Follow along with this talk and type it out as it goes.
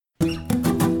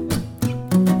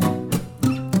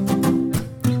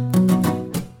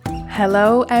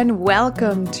Hello and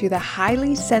welcome to the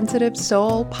Highly Sensitive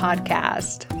Soul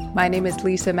podcast. My name is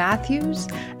Lisa Matthews,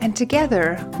 and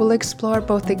together we'll explore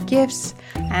both the gifts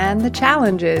and the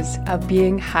challenges of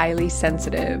being highly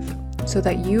sensitive so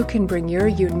that you can bring your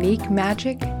unique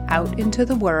magic out into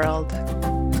the world.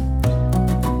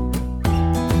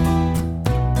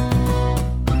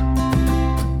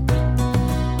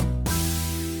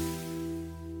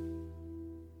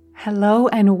 Hello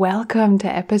and welcome to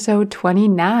episode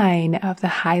 29 of the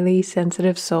Highly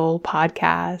Sensitive Soul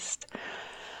podcast.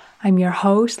 I'm your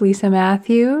host, Lisa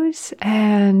Matthews,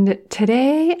 and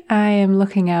today I am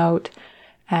looking out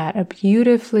at a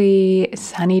beautifully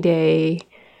sunny day.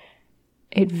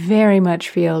 It very much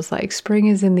feels like spring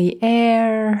is in the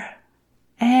air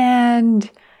and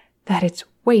that it's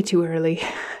way too early.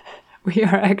 We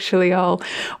are actually all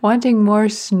wanting more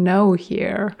snow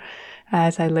here.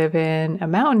 As I live in a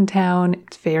mountain town,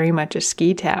 it's very much a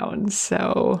ski town.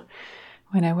 So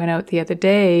when I went out the other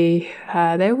day,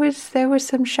 there was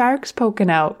some sharks poking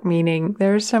out, meaning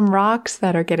there's some rocks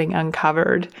that are getting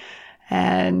uncovered,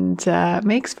 and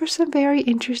makes for some very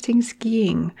interesting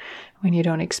skiing when you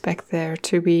don't expect there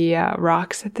to be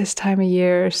rocks at this time of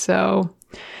year. So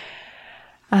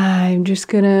I'm just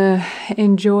gonna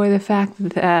enjoy the fact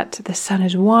that the sun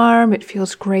is warm. It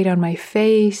feels great on my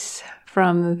face.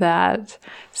 From that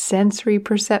sensory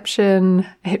perception,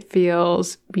 it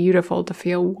feels beautiful to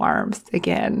feel warmth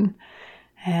again.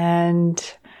 And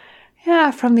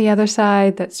yeah, from the other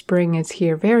side, that spring is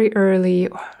here very early.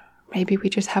 Or maybe we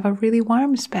just have a really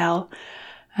warm spell.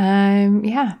 I'm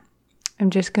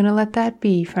just going to let that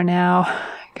be for now.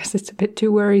 I guess it's a bit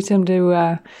too worrisome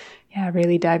to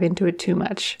really dive into it too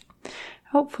much.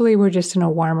 Hopefully we're just in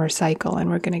a warmer cycle and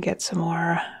we're going to get some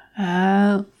more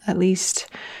at least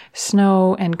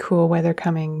snow and cool weather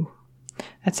coming.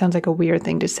 That sounds like a weird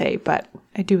thing to say, but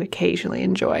I do occasionally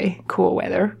enjoy cool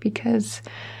weather because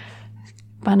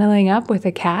bundling up with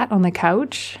a cat on the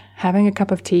couch, having a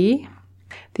cup of tea,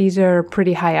 these are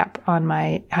pretty high up on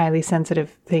my highly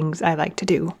sensitive things I like to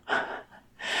do.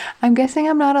 I'm guessing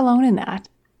I'm not alone in that.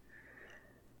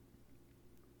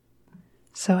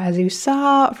 So as you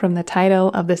saw from the title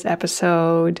of this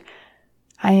episode,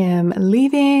 I am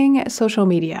leaving social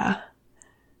media.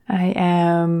 I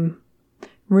am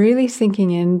really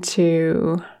sinking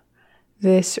into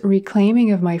this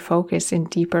reclaiming of my focus in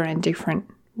deeper and different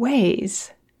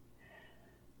ways.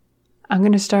 I'm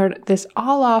going to start this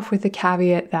all off with the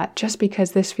caveat that just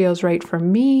because this feels right for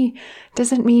me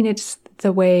doesn't mean it's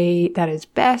the way that is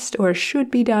best or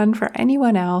should be done for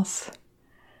anyone else.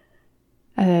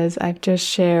 As I've just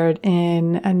shared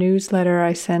in a newsletter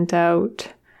I sent out,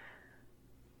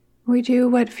 we do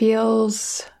what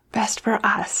feels best for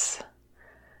us.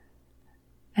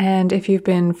 And if you've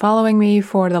been following me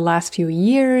for the last few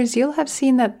years, you'll have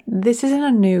seen that this isn't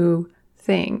a new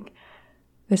thing.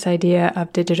 This idea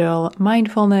of digital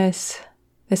mindfulness,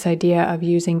 this idea of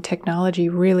using technology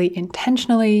really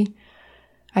intentionally.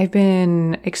 I've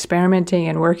been experimenting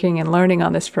and working and learning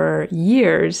on this for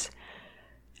years.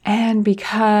 And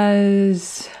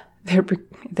because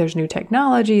there's new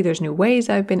technology, there's new ways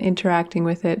I've been interacting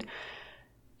with it,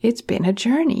 it's been a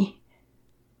journey.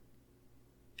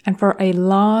 And for a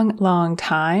long, long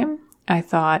time, I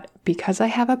thought because I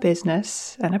have a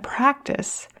business and a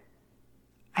practice,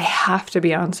 I have to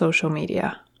be on social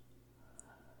media.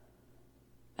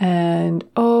 And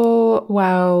oh,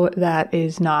 wow, that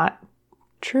is not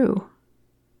true.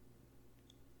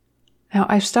 Now,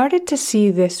 I've started to see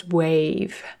this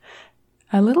wave,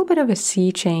 a little bit of a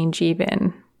sea change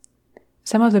even.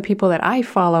 Some of the people that I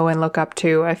follow and look up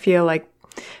to, I feel like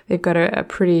they've got a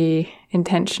pretty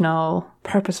intentional,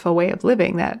 purposeful way of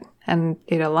living and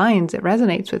it aligns, it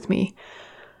resonates with me.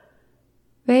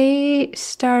 They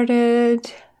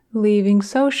started leaving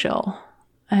social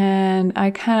and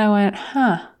I kind of went,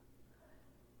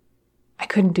 I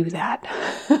couldn't do that.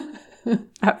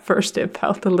 At first it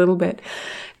felt a little bit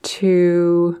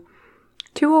too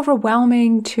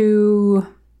overwhelming, too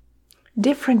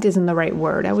different isn't the right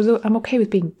word. I'm okay with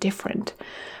being different,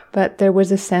 but there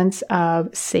was a sense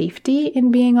of safety in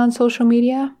being on social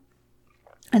media,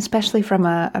 especially from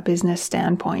a business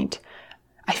standpoint.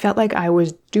 I felt like I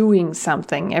was doing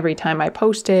something every time I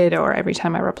posted or every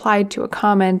time I replied to a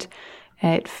comment.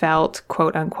 It felt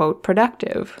quote unquote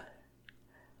productive.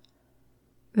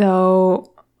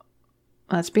 Though,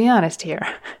 let's be honest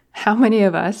here. How many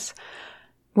of us,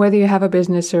 whether you have a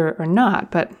business or not,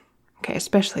 but okay,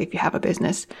 especially if you have a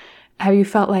business, have you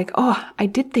felt like, oh, I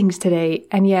did things today,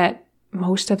 and yet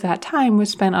most of that time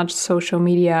was spent on social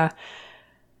media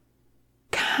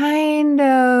kind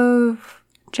of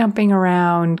jumping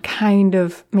around, kind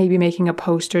of maybe making a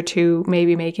post or two,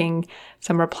 maybe making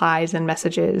some replies and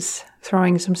messages,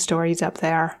 throwing some stories up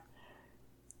there.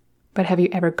 But have you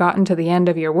ever gotten to the end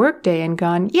of your workday and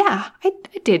gone, yeah, I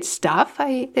did stuff.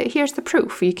 Here's the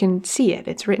proof. You can see it.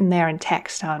 It's written there in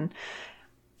text on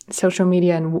social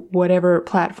media and whatever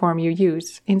platform you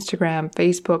use. Instagram,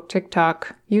 Facebook,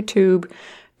 TikTok, YouTube.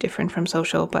 Different from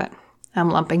social, but I'm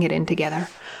lumping it in together.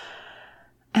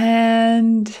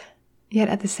 And yet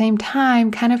at the same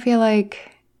time, kind of feel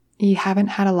like you haven't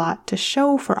had a lot to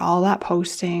show for all that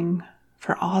posting,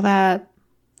 for all that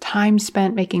time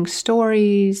spent making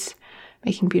stories,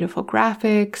 making beautiful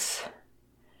graphics.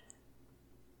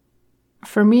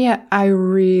 For me, I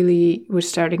really was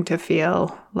starting to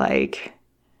feel like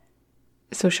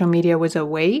social media was a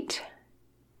weight.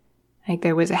 Like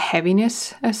there was a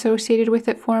heaviness associated with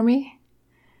it for me.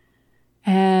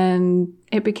 And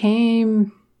it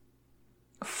became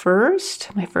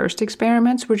my first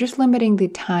experiments were just limiting the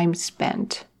time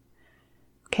spent.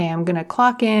 Okay, I'm going to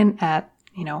clock in at,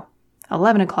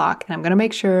 11 o'clock, and I'm going to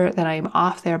make sure that I'm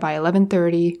off there by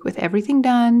 11:30 with everything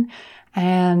done,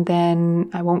 and then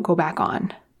I won't go back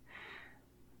on. I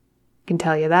can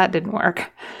tell you that didn't work.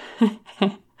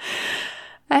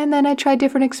 And then I tried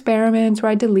different experiments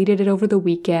where I deleted it over the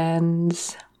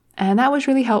weekends, and that was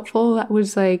really helpful. That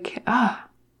was like,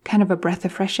 kind of a breath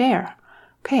of fresh air.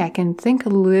 Okay, I can think a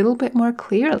little bit more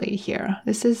clearly here.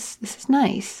 This is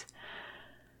nice.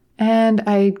 And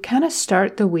I kind of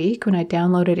start the week when I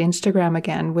downloaded Instagram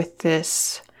again with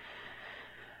this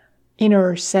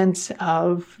inner sense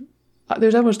of,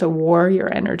 there's almost a warrior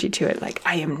energy to it. Like,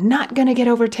 I am not going to get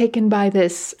overtaken by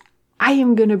this. I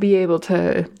am going to be able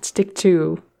to stick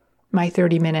to my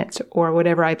 30 minutes or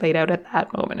whatever I laid out at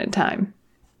that moment in time.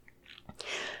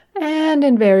 And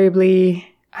invariably,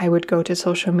 I would go to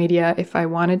social media if I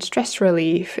wanted stress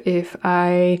relief, if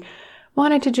I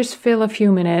wanted to just fill a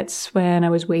few minutes when I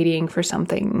was waiting for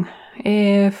something,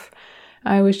 if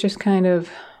I was just kind of,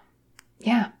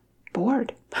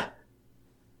 bored.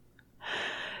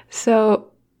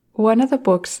 So one of the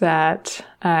books that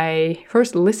I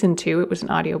first listened to, it was an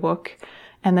audiobook,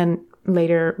 and then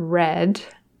later read,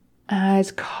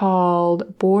 is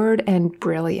called Bored and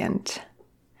Brilliant.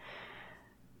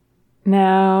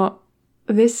 Now,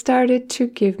 this started to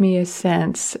give me a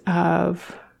sense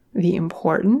of the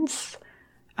importance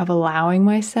of allowing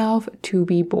myself to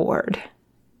be bored.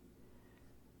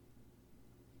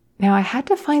 Now, I had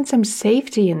to find some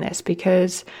safety in this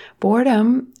because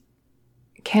boredom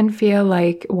can feel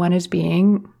like one is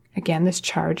being, again, this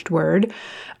charged word,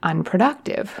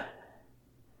 unproductive.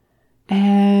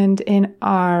 And in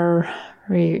I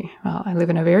live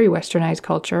in a very westernized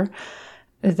culture,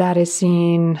 that is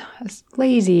seen as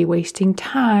lazy, wasting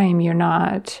time. You're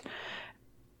not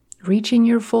reaching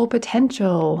your full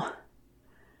potential.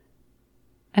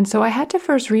 And so I had to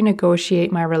first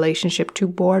renegotiate my relationship to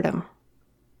boredom,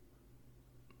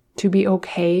 to be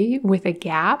okay with a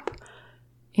gap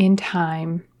in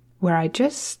time where I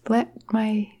just let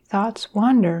my thoughts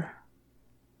wander.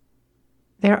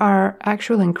 There are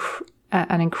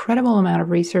an incredible amount of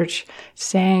research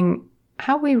saying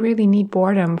how we really need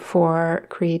boredom for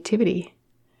creativity.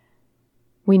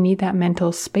 We need that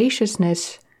mental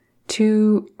spaciousness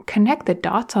to connect the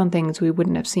dots on things we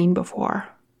wouldn't have seen before.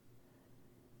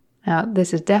 Now,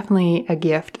 this is definitely a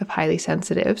gift of highly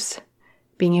sensitives,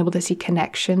 being able to see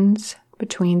connections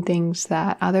between things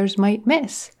that others might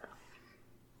miss.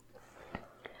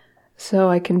 So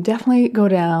I can definitely go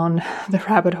down the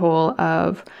rabbit hole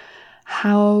of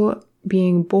how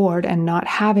being bored and not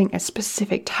having a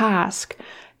specific task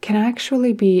can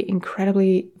actually be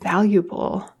incredibly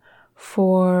valuable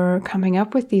for coming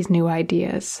up with these new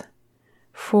ideas,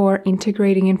 for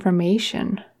integrating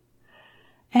information.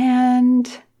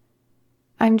 And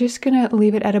I'm just going to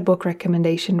leave it at a book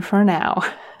recommendation for now.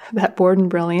 That Bored and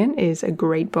Brilliant is a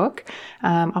great book.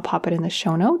 I'll pop it in the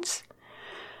show notes.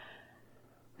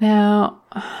 Now,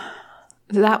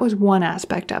 that was one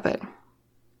aspect of it.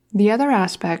 The other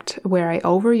aspect where I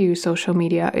overuse social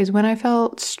media is when I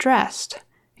felt stressed.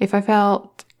 If I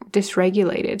felt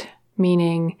dysregulated,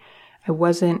 meaning I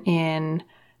wasn't in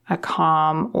a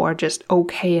calm or just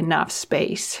okay enough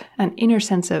space, an inner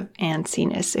sense of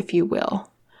antsiness, if you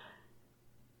will.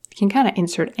 You can kind of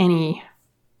insert any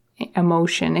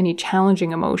emotion, any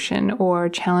challenging emotion or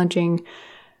challenging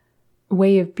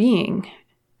way of being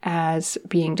as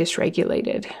being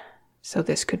dysregulated. So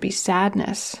this could be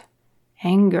sadness,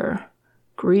 anger,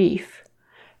 grief,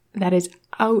 that is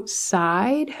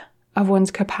outside of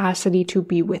one's capacity to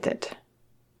be with it.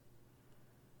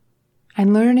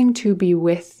 And learning to be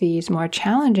with these more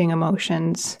challenging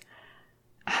emotions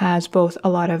has both a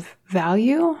lot of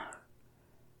value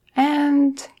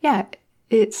and,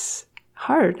 it's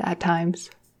hard at times.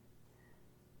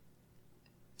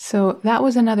 So that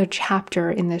was another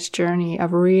chapter in this journey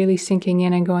of really sinking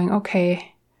in and going,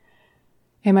 okay,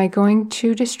 am I going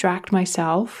to distract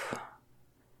myself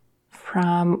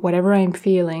from whatever I'm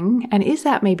feeling? And is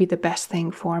that maybe the best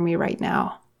thing for me right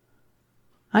now?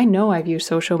 I know I've used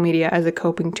social media as a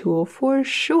coping tool for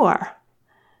sure.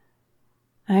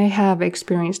 I have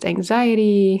experienced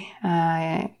anxiety.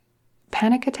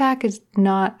 Panic attack is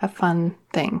not a fun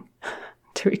thing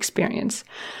to experience.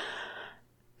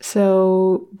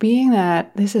 So being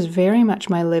that this is very much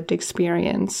my lived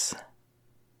experience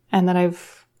and that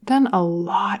I've done a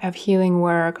lot of healing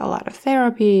work, a lot of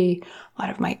therapy, a lot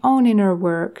of my own inner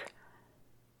work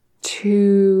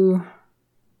to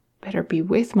better be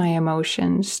with my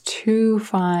emotions, to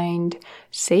find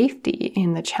safety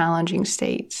in the challenging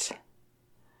states.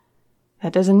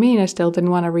 That doesn't mean I still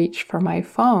didn't want to reach for my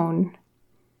phone,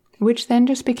 which then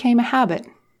just became a habit.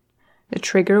 The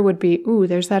trigger would be,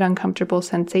 there's that uncomfortable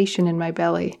sensation in my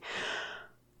belly.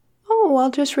 Oh,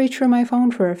 I'll just reach for my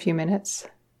phone for a few minutes.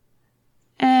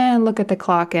 And look at the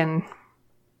clock and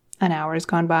an hour has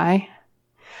gone by.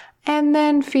 And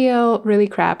then feel really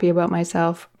crappy about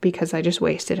myself because I just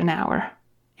wasted an hour.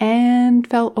 And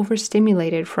felt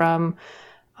overstimulated from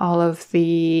all of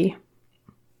the,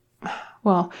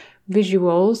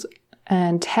 visuals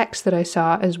and text that I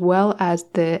saw, as well as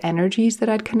the energies that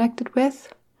I'd connected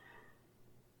with.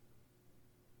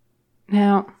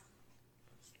 Now,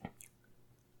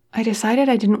 I decided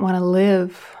I didn't want to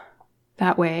live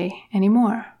that way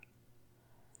anymore.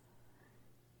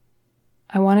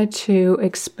 I wanted to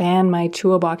expand my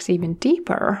toolbox even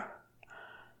deeper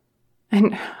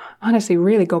and honestly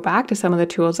really go back to some of the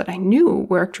tools that I knew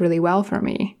worked really well for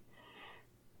me,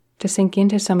 to sink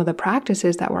into some of the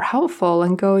practices that were helpful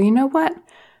and go, you know what?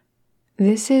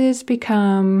 This has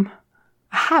become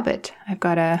a habit. I've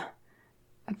got a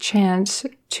chance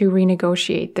to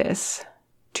renegotiate this,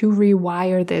 to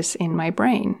rewire this in my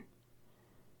brain.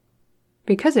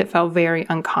 Because it felt very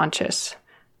unconscious.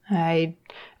 I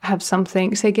have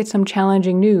something, say, get some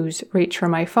challenging news, reach for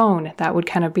my phone. That would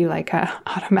kind of be like an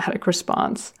automatic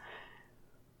response.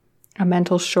 A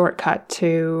mental shortcut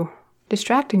to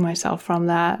distracting myself from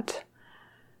that,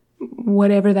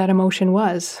 whatever that emotion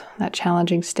was, that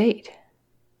challenging state.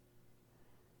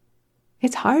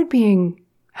 It's hard being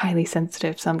highly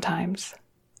sensitive sometimes.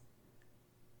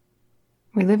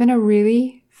 We live in a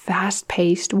really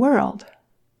fast-paced world.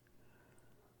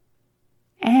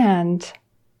 And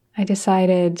I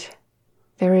decided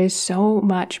there is so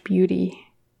much beauty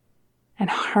and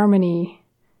harmony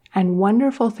and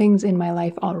wonderful things in my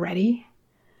life already.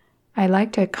 I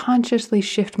like to consciously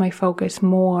shift my focus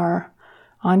more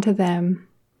onto them,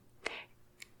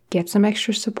 get some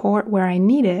extra support where I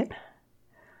need it,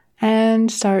 and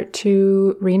start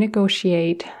to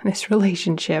renegotiate this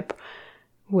relationship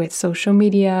with social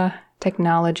media,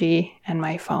 technology, and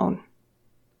my phone.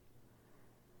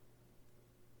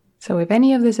 So if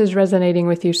any of this is resonating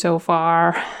with you so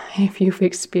far, if you've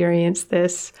experienced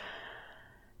this,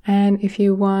 and if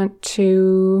you want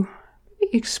to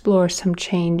explore some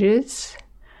changes,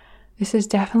 this is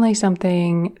definitely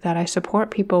something that I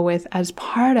support people with as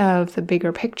part of the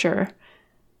bigger picture,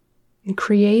 in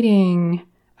creating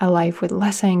a life with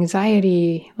less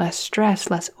anxiety, less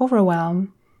stress, less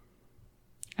overwhelm,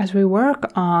 as we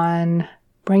work on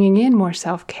bringing in more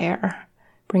self-care,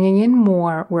 bringing in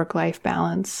more work-life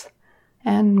balance,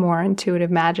 and more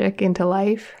intuitive magic into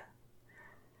life.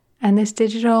 And this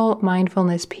digital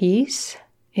mindfulness piece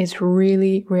is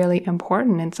really, really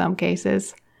important in some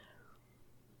cases.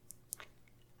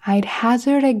 I'd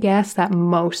hazard a guess that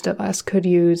most of us could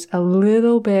use a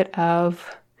little bit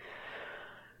of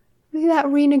that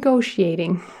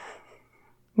renegotiating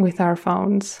with our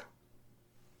phones.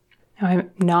 Now,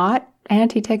 I'm not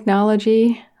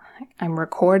anti-technology. I'm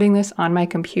recording this on my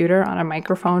computer on a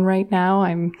microphone right now.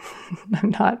 I'm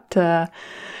not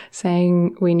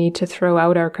saying we need to throw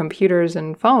out our computers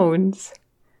and phones.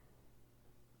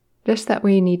 Just that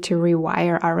we need to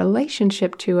rewire our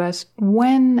relationship to us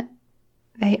when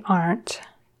they aren't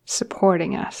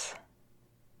supporting us.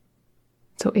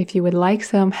 So if you would like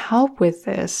some help with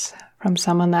this from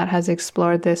someone that has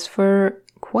explored this for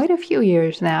quite a few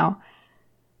years now,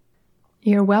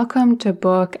 you're welcome to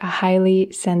book a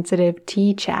highly sensitive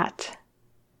tea chat.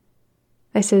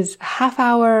 This is a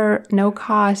half-hour,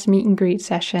 no-cost meet and greet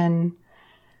session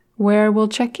where we'll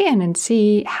check in and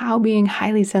see how being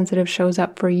highly sensitive shows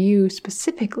up for you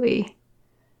specifically,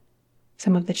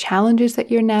 some of the challenges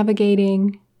that you're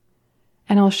navigating,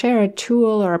 and I'll share a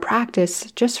tool or a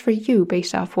practice just for you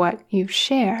based off what you've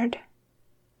shared.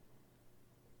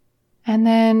 And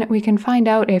then we can find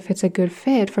out if it's a good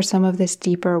fit for some of this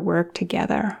deeper work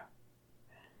together.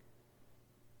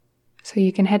 So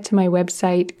you can head to my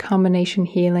website,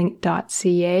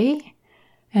 combinationhealing.ca,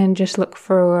 and just look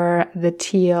for the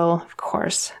teal. Of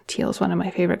course, teal is one of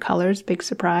my favorite colors, big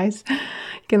surprise. You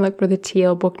can look for the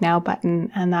teal Book Now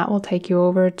button, and that will take you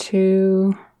over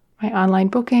to my online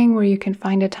booking where you can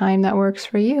find a time that works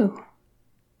for you.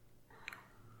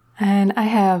 And I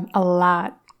have a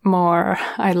lot more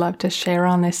I'd love to share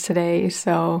on this today,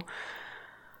 so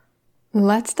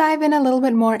let's dive in a little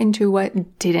bit more into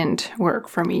what didn't work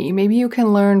for me. Maybe you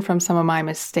can learn from some of my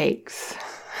mistakes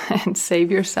and save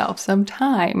yourself some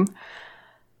time.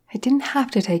 It didn't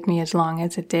have to take me as long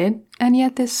as it did, and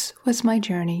yet this was my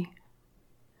journey.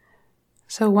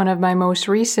 So one of my most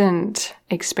recent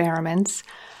experiments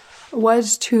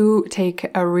was to take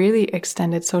a really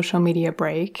extended social media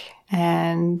break,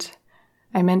 and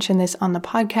I mentioned this on the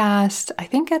podcast, I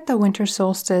think at the winter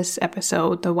solstice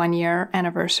episode, the 1-year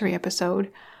anniversary episode,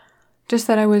 just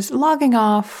that I was logging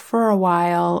off for a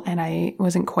while and I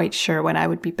wasn't quite sure when I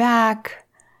would be back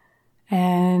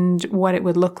and what it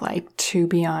would look like to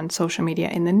be on social media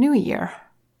in the new year.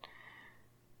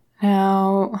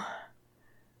 Now,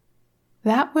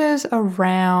 that was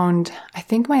around, I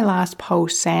think my last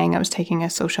post saying I was taking a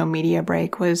social media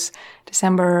break was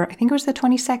December, I think it was the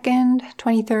 22nd,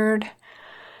 23rd.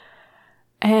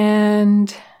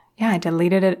 And yeah, I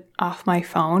deleted it off my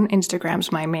phone.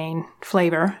 Instagram's my main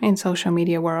flavor in social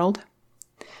media world.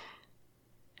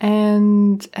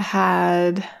 And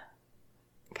had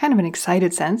kind of an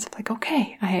excited sense of like,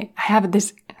 okay, I have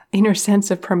this inner sense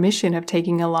of permission of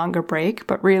taking a longer break,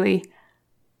 but really,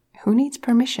 who needs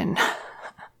permission?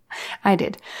 I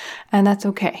did, and that's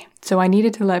okay. So I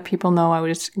needed to let people know I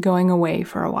was going away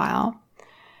for a while.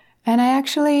 And I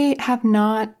actually have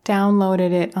not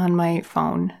downloaded it on my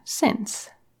phone since.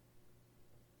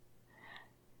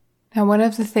 Now, one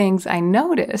of the things I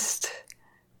noticed,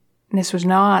 and this was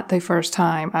not the first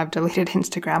time I've deleted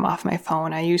Instagram off my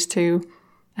phone. I used to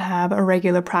have a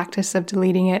regular practice of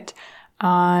deleting it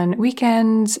on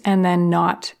weekends and then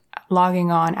not logging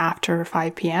on after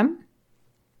 5 p.m.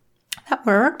 That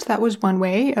worked. That was one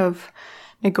way of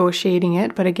negotiating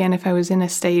it. But again, if I was in a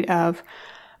state of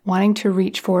wanting to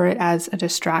reach for it as a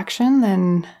distraction,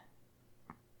 then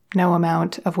no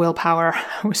amount of willpower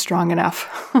was strong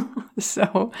enough.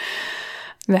 So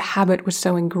the habit was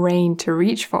so ingrained to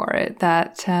reach for it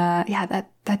that,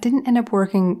 that didn't end up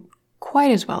working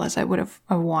quite as well as I would have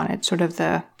wanted, sort of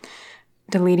the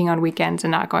deleting on weekends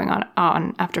and not going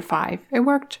on after 5. It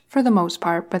worked for the most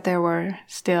part, but there were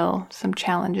still some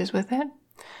challenges with it.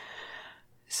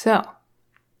 So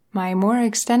my more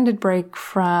extended break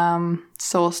from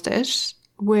solstice,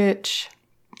 which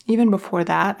even before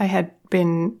that, I had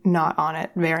been not on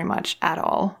it very much at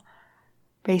all.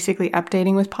 Basically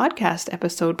updating with podcast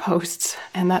episode posts.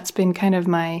 And that's been kind of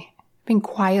been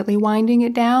quietly winding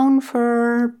it down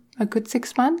for a good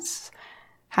 6 months.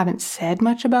 Haven't said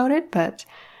much about it, but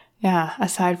yeah,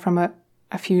 aside from a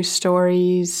few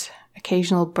stories,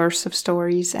 occasional bursts of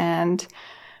stories, and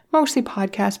mostly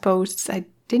podcast posts, I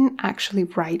didn't actually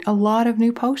write a lot of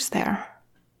new posts there.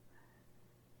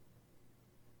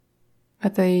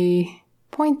 But the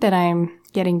point that I'm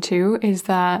getting to is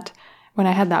that when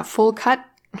I had that full cut,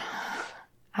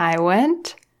 I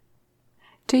went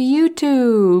to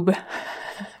YouTube.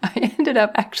 I ended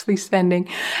up actually spending,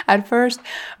 at first,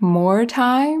 more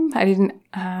time. I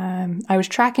was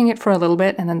tracking it for a little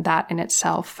bit, and then that in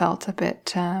itself felt a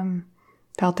bit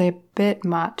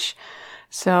much.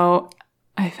 So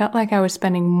I felt like I was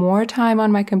spending more time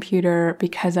on my computer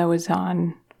because I was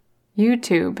on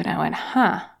YouTube, and I went,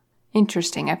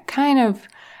 interesting. I've kind of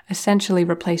essentially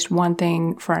replaced one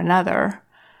thing for another.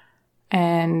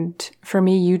 And for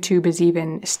me, YouTube is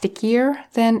even stickier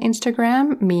than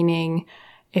Instagram, meaning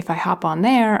if I hop on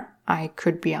there, I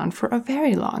could be on for a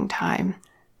very long time.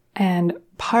 And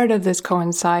part of this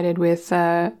coincided with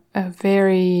a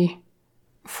very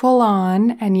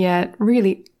full-on and yet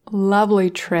really lovely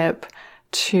trip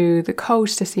to the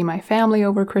coast to see my family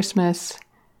over Christmas.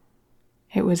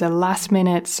 It was a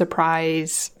last-minute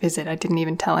surprise visit. I didn't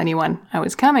even tell anyone I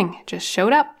was coming. It just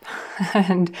showed up.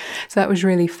 And so that was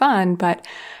really fun. But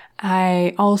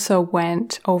I also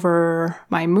went over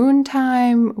my moon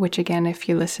time, which again, if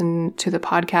you listen to the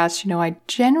podcast, I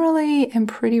generally am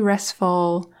pretty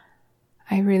restful.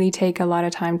 I really take a lot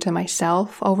of time to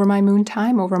myself over my moon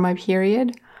time, over my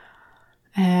period.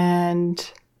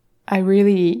 And I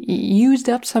really used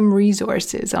up some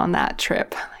resources on that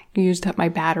trip. Used up my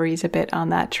batteries a bit on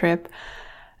that trip.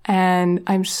 And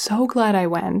I'm so glad I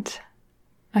went.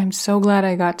 I'm so glad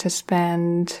I got to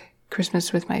spend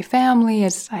Christmas with my family,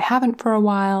 as I haven't for a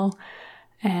while.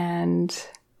 And it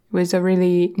was a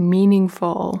really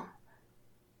meaningful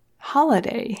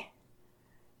holiday.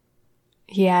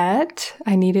 Yet,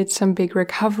 I needed some big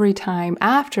recovery time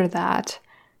after that.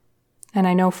 And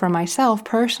I know for myself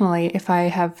personally, if I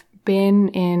have been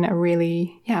in a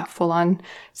really, full-on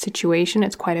situation,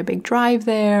 it's quite a big drive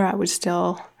there. I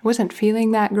wasn't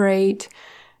feeling that great.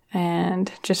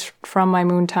 And just from my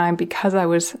moon time, because I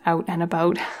was out and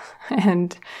about,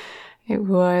 and it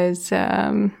was,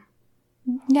 as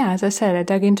I said, I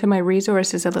dug into my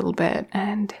resources a little bit,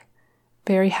 and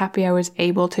very happy I was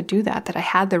able to do that I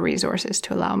had the resources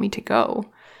to allow me to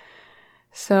go.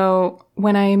 So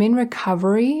when I am in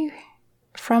recovery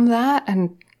from that,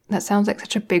 and that sounds like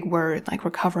such a big word, like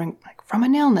recovering like from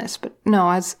an illness, but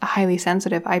no, as a highly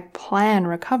sensitive, I plan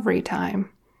recovery time.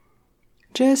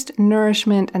 Just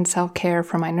nourishment and self-care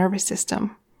for my nervous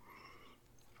system.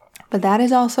 But that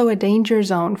is also a danger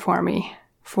zone for me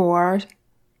for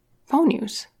phone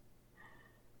use.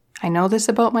 I know this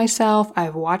about myself.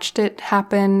 I've watched it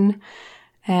happen.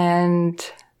 And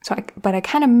so but I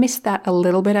kind of missed that a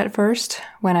little bit at first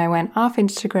when I went off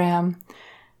Instagram,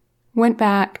 went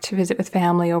back to visit with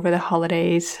family over the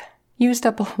holidays, used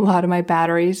up a lot of my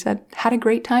batteries, had a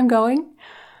great time going,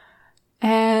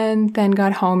 and then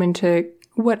got home into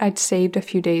what I'd saved a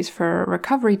few days for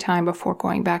recovery time before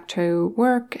going back to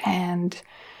work. And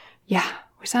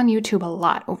was on YouTube a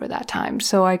lot over that time.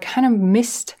 So I kind of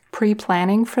missed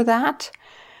pre-planning for that.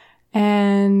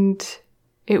 And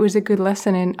it was a good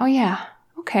lesson in,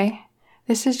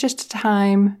 this is just a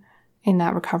time in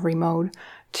that recovery mode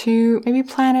to maybe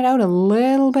plan it out a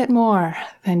little bit more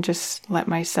than just let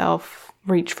myself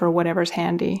reach for whatever's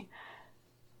handy.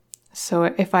 So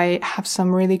if I have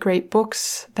some really great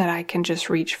books that I can just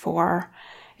reach for,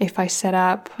 if I set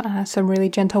up some really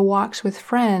gentle walks with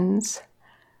friends,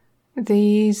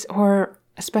 or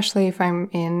especially if I'm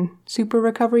in super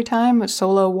recovery time,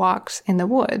 solo walks in the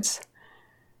woods.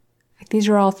 Like these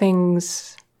are all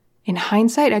things, in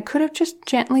hindsight, I could have just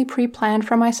gently pre-planned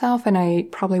for myself, and I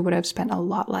probably would have spent a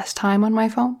lot less time on my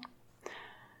phone.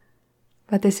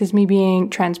 But this is me being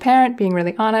transparent, being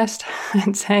really honest,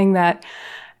 and saying that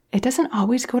it doesn't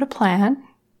always go to plan.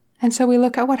 And so we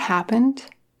look at what happened,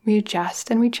 we adjust,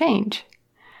 and we change.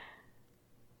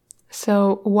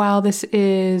 So while this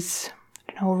is,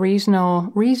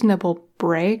 reasonable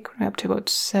break, up to about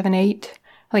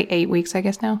 8 weeks, I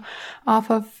guess now,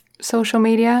 off of social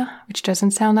media, which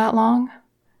doesn't sound that long.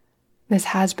 This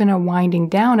has been a winding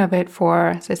down of it for,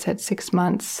 as I said, 6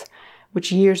 months,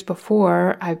 which years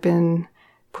before I've been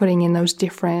putting in those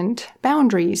different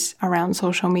boundaries around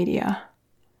social media.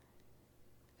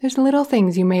 There's little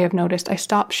things you may have noticed. I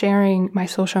stopped sharing my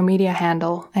social media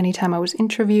handle anytime I was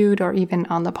interviewed or even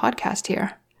on the podcast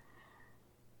here.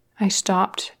 I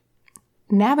stopped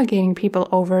navigating people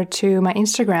over to my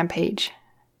Instagram page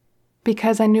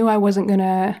because I knew I wasn't going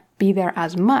to be there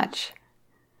as much.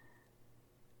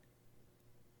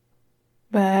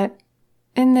 But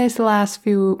in this last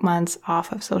few months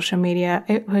off of social media,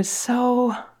 it was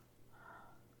so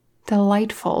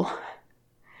delightful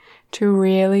to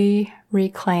really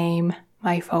reclaim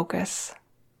my focus.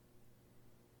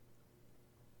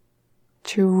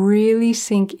 To really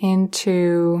sink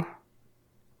into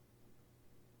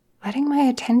letting my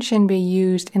attention be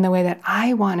used in the way that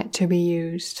I want it to be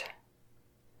used.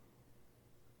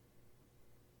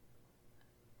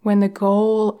 When the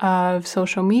goal of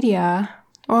social media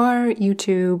or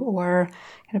YouTube or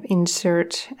kind of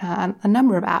insert a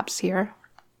number of apps here,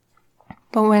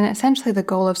 but when essentially the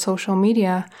goal of social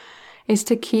media is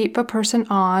to keep a person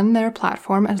on their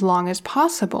platform as long as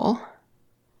possible.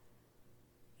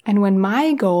 And when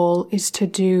my goal is to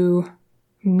do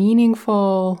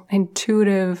meaningful,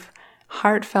 intuitive,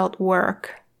 heartfelt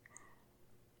work,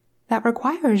 that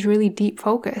requires really deep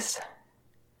focus.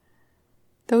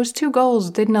 Those two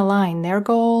goals didn't align, their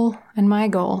goal and my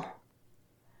goal.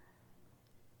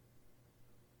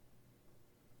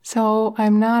 So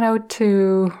I'm not out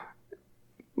to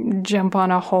jump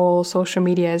on a whole social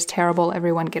media is terrible,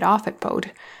 everyone get off it boat.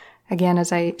 Again,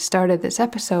 as I started this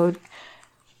episode,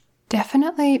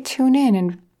 definitely tune in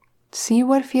and see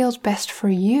what feels best for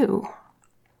you.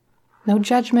 No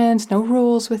judgments, no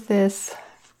rules with this.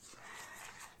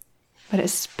 But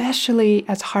especially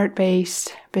as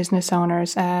heart-based business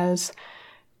owners, as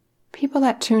people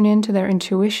that tune into their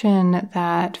intuition,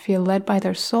 that feel led by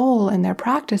their soul in their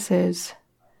practices,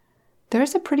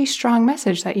 there's a pretty strong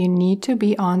message that you need to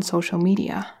be on social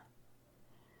media.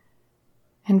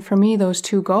 And for me, those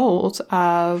two goals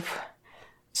of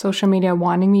social media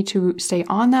wanting me to stay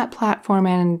on that platform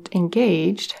and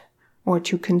engaged, or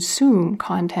to consume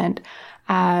content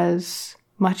as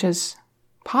much as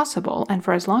possible and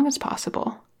for as long as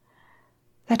possible,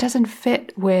 that doesn't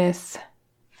fit with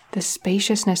the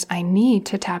spaciousness I need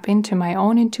to tap into my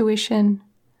own intuition,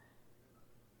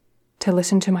 to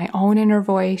listen to my own inner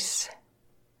voice,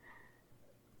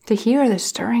 to hear the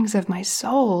stirrings of my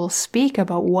soul speak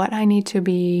about what I need to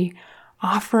be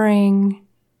offering,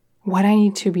 what I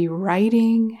need to be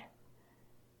writing,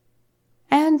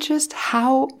 and just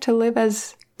how to live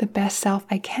as the best self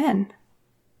I can.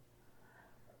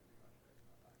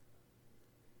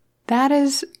 That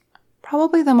is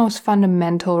probably the most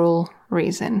fundamental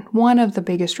reason, one of the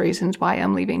biggest reasons why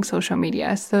I'm leaving social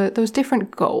media, is those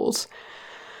different goals.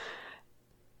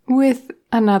 With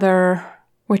another,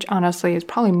 which honestly is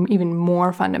probably even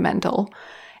more fundamental,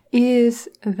 is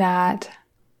that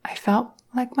I felt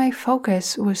like my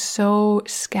focus was so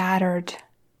scattered.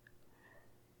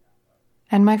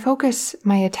 And my focus,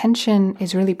 my attention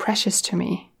is really precious to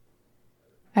me.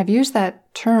 I've used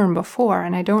that term before,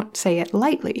 and I don't say it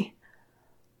lightly,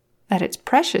 that it's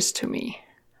precious to me.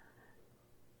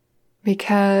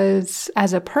 Because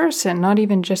as a person, not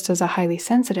even just as a highly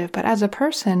sensitive, but as a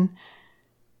person,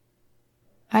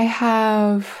 I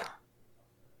have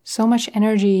so much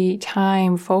energy,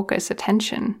 time, focus,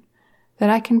 attention that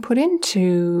I can put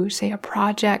into, say, a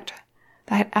project,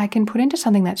 that I can put into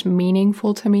something that's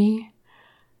meaningful to me,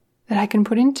 that I can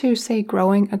put into, say,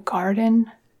 growing a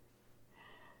garden.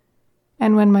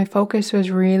 And when my focus was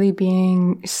really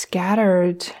being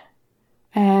scattered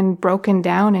and broken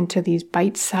down into these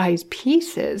bite-sized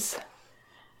pieces,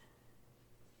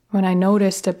 when I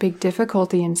noticed a big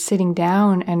difficulty in sitting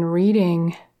down and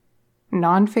reading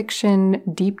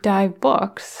nonfiction deep dive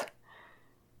books,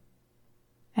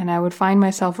 and I would find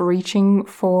myself reaching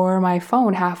for my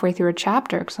phone halfway through a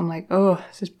chapter because I'm like, oh,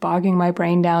 this is bogging my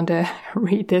brain down to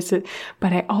read this,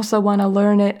 but I also want to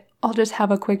learn it. I'll just have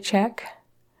a quick check.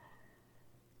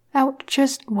 That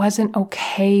just wasn't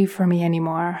okay for me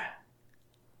anymore.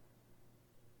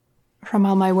 From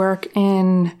all my work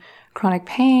in chronic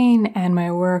pain and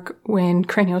my work in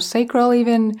craniosacral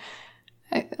even,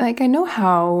 I know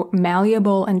how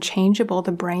malleable and changeable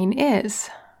the brain is.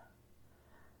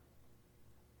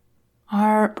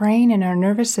 Our brain and our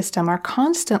nervous system are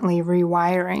constantly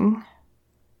rewiring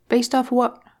based off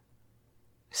what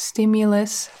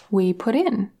stimulus we put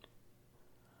in.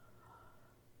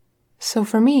 So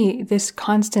for me, this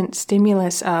constant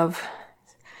stimulus of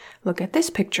look at this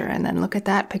picture and then look at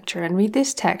that picture and read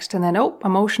this text and then,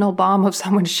 emotional bomb of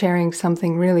someone sharing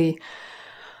something really,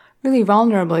 really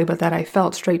vulnerably, but that I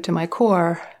felt straight to my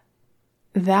core,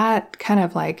 that kind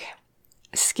of like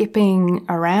skipping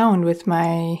around with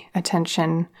my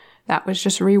attention, that was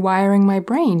just rewiring my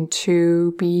brain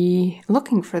to be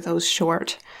looking for those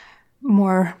short,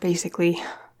 more basically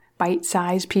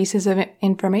bite-sized pieces of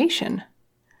information.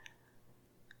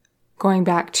 Going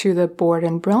back to the Bored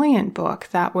and Brilliant book,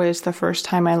 that was the first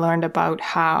time I learned about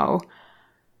how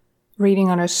reading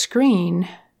on a screen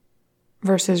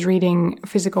versus reading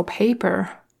physical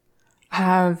paper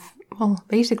have,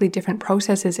 basically different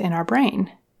processes in our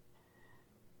brain.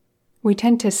 We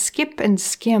tend to skip and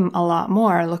skim a lot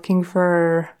more, looking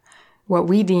for what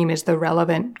we deem as the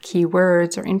relevant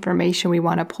keywords or information we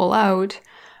want to pull out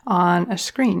on a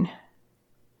screen.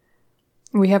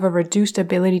 We have a reduced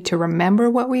ability to remember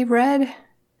what we've read,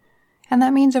 and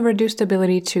that means a reduced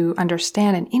ability to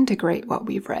understand and integrate what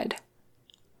we've read.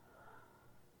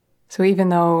 So even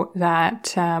though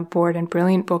that Bored and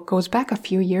Brilliant book goes back a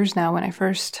few years now when I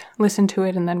first listened to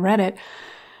it and then read it,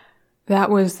 that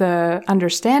was the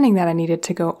understanding that I needed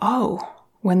to go,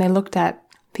 when they looked at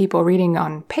people reading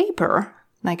on paper,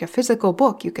 like a physical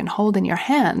book you can hold in your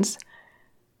hands,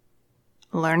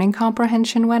 learning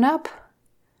comprehension went up.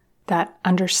 That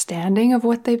understanding of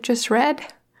what they've just read,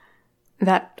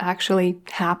 that actually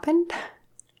happened.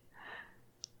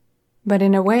 But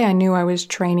in a way, I knew I was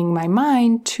training my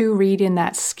mind to read in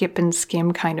that skip and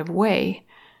skim kind of way,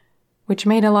 which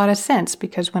made a lot of sense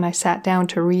because when I sat down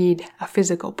to read a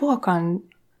physical book on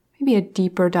maybe a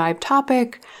deeper dive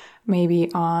topic,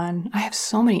 I have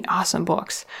so many awesome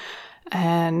books,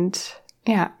 and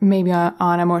maybe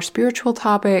on a more spiritual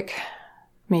topic,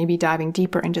 maybe diving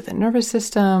deeper into the nervous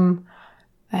system,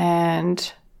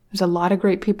 and there's a lot of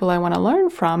great people I want to learn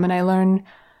from, and I learn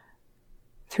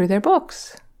through their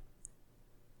books.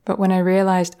 But when I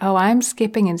realized, I'm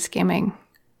skipping and skimming,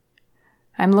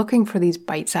 I'm looking for these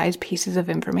bite-sized pieces of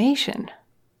information,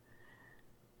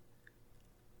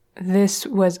 this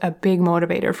was a big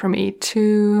motivator for me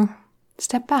to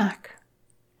step back,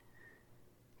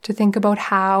 to think about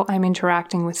how I'm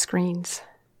interacting with screens.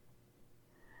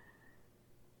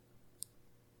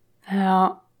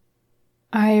 Now,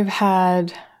 I've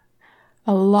had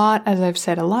as I've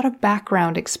said, a lot of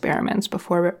background experiments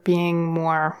before being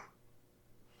more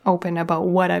open about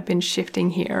what I've been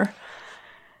shifting here.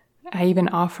 I even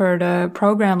offered a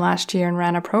program last year and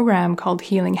ran a program called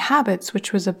Healing Habits,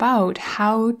 which was about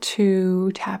how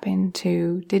to tap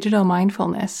into digital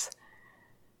mindfulness,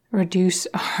 reduce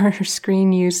our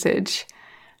screen usage,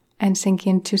 and sink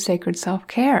into sacred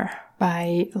self-care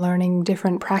by learning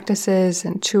different practices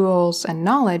and tools and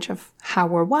knowledge of how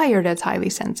we're wired as highly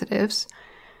sensitives,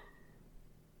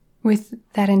 with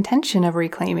that intention of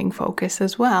reclaiming focus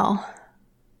as well.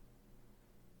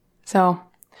 So,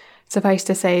 suffice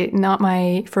to say, not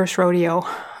my first rodeo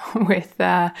with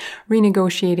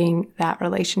renegotiating that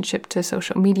relationship to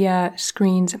social media,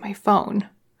 screens, and my phone.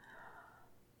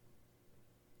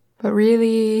 But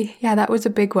really, that was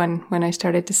a big one when I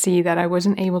started to see that I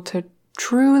wasn't able to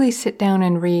truly sit down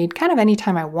and read kind of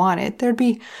anytime I wanted. There'd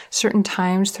be certain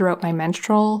times throughout my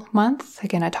menstrual month.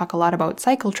 Again, I talk a lot about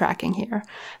cycle tracking here.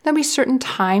 There'd be certain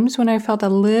times when I felt a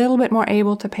little bit more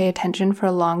able to pay attention for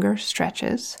longer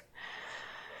stretches.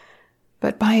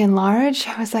 But by and large,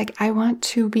 I was like, I want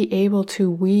to be able to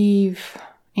weave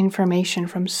information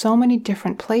from so many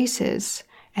different places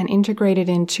and integrate it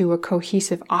into a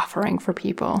cohesive offering for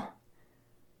people.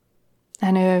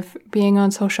 And if being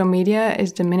on social media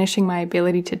is diminishing my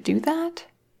ability to do that,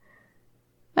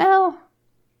 well,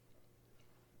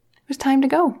 it was time to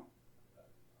go.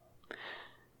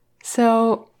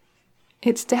 So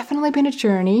it's definitely been a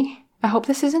journey. I hope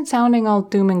this isn't sounding all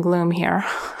doom and gloom here,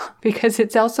 because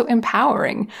it's also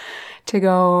empowering to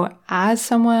go as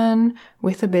someone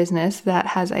with a business that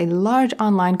has a large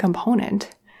online component.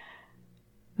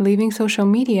 Leaving social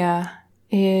media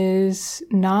is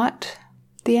not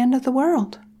the end of the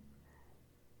world.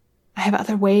 I have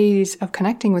other ways of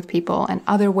connecting with people and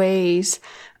other ways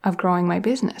of growing my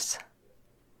business.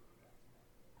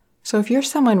 So if you're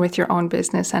someone with your own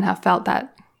business and have felt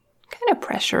that kind of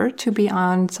pressure to be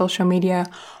on social media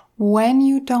when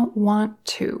you don't want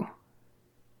to,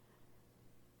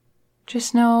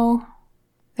 just know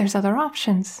there's other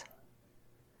options.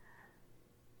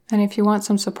 And if you want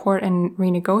some support in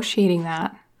renegotiating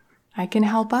that, I can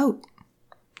help out.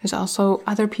 There's also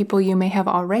other people you may have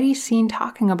already seen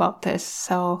talking about this,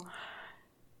 so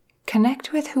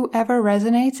connect with whoever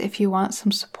resonates if you want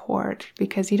some support,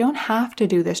 because you don't have to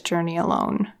do this journey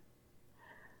alone.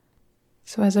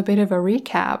 So as a bit of a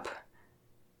recap,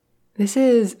 this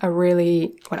is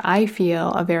what I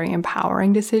feel, a very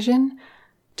empowering decision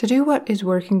to do what is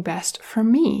working best for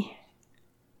me.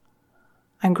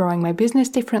 I'm growing my business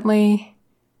differently.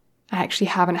 I actually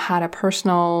haven't had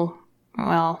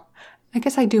I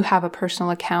guess I do have a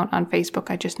personal account on Facebook.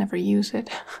 I just never use it.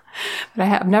 But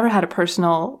I've never had a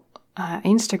personal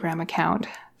Instagram account.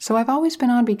 So I've always been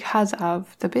on because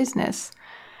of the business.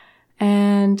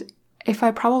 And if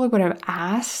I probably would have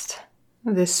asked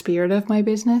the spirit of my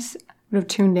business, would have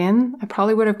tuned in, I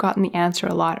probably would have gotten the answer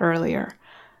a lot earlier.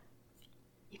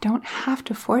 You don't have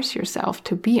to force yourself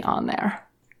to be on there.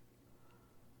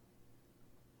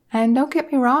 And don't get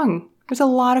me wrong, it was a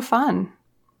lot of fun.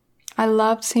 I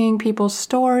loved seeing people's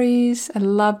stories. I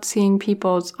loved seeing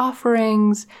people's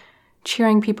offerings,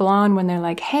 cheering people on when they're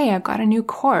like, hey, I've got a new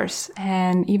course,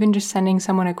 and even just sending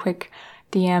someone a quick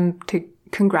DM to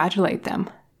congratulate them.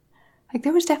 Like,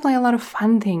 there was definitely a lot of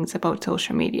fun things about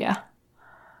social media.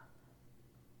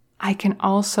 I can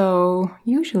also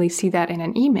usually see that in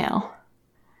an email,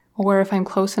 or if I'm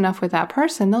close enough with that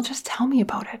person, they'll just tell me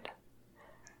about it.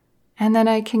 And then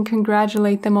I can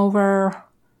congratulate them over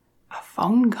a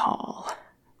phone call,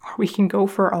 or we can go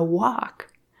for a walk.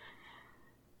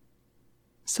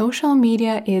 Social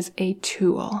media is a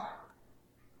tool.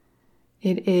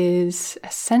 It is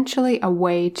essentially a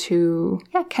way to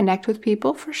connect with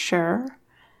people for sure,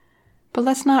 but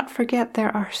let's not forget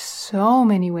there are so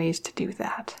many ways to do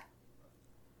that.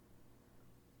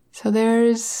 So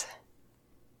there's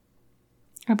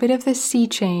a bit of this sea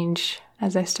change,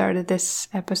 as I started this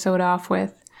episode off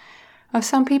with, of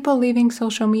some people leaving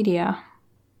social media.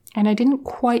 And I didn't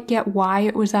quite get why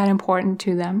it was that important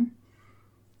to them.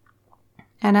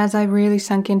 And as I really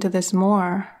sunk into this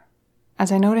more,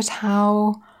 as I noticed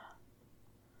how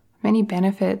many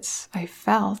benefits I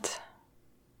felt,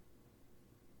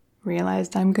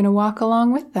 realized I'm going to walk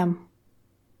along with them.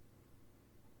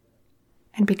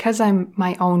 And because I'm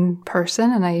my own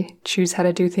person and I choose how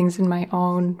to do things in my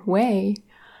own way,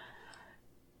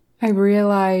 I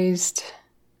realized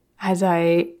as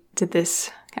I did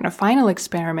this kind of final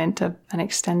experiment of an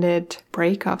extended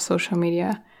break off social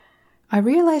media, I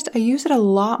realized I use it a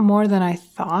lot more than I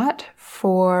thought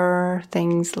for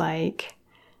things like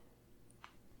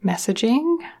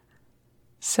messaging.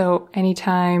 So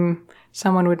anytime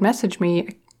someone would message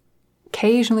me,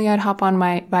 occasionally I'd hop on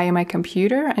via my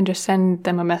computer and just send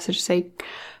them a message, say,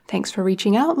 thanks for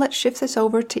reaching out. Let's shift this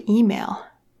over to email.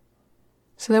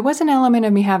 So there was an element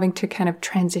of me having to kind of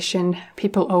transition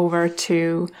people over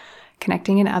to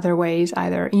connecting in other ways,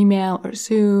 either email or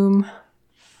Zoom.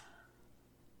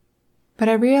 But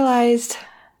I realized,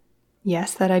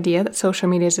 yes, that idea that social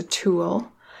media is a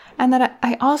tool, and that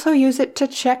I also use it to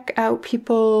check out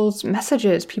people's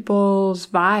messages, people's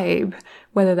vibe,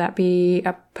 whether that be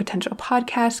a potential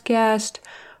podcast guest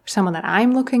or someone that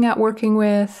I'm looking at working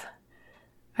with.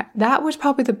 That was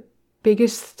probably the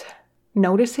biggest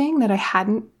noticing that I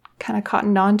hadn't kind of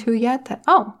cottoned on to yet, that,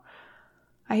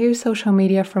 I use social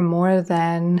media for more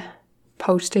than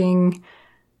posting,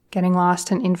 getting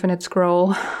lost in infinite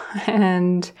scroll,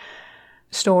 and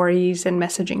stories and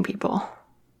messaging people.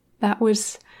 That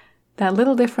was that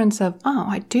little difference of,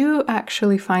 I do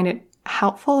actually find it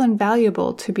helpful and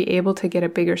valuable to be able to get a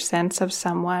bigger sense of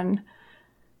someone.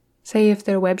 Say if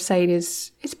their website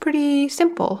is pretty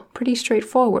simple, pretty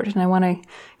straightforward, and I want to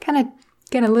kind of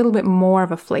get a little bit more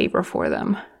of a flavor for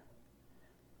them.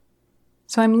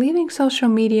 So I'm leaving social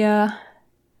media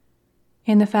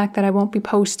in the fact that I won't be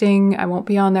posting, I won't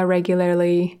be on there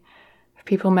regularly. If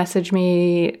people message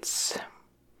me, it's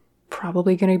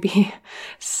probably going to be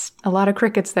a lot of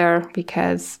crickets there,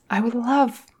 because I would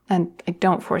love, and I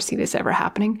don't foresee this ever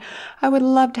happening, I would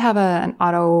love to have an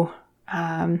auto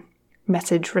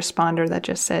message responder that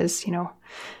just says,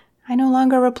 I no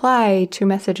longer reply to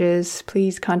messages,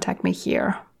 please contact me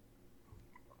here.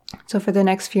 So for the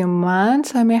next few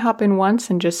months, I may hop in once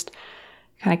and just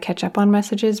kind of catch up on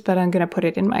messages, but I'm going to put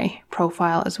it in my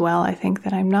profile as well. I think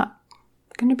that I'm not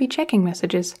going to be checking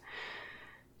messages.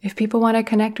 If people want to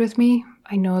connect with me,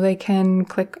 I know they can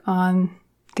click on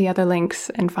the other links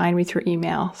and find me through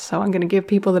email. So I'm going to give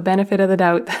people the benefit of the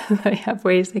doubt that they have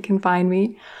ways they can find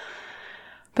me.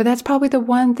 But that's probably the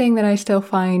one thing that I still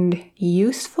find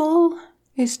useful,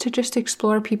 is to just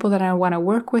explore people that I want to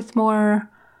work with more,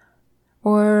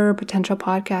 or potential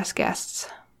podcast guests.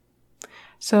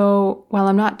 So while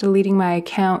I'm not deleting my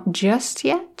account just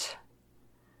yet,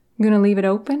 I'm going to leave it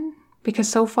open, because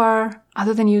so far,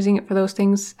 other than using it for those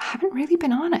things, I haven't really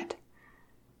been on it.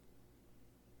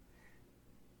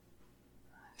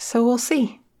 So we'll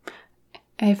see.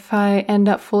 If I end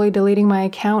up fully deleting my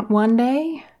account one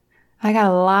day, I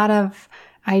got a lot of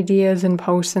ideas and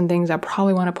posts and things I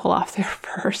probably want to pull off there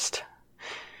first.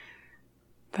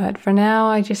 But for now,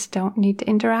 I just don't need to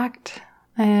interact.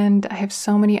 And I have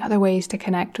so many other ways to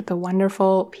connect with the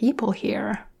wonderful people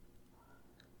here.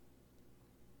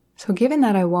 So given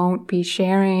that I won't be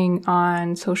sharing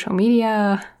on social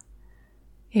media,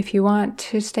 if you want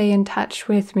to stay in touch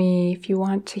with me, if you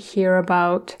want to hear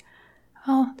about,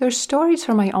 there's stories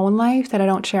from my own life that I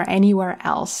don't share anywhere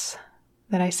else,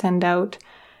 that I send out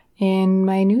in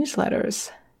my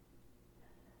newsletters.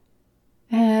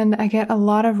 And I get a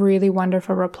lot of really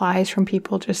wonderful replies from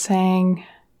people just saying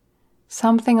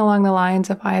something along the lines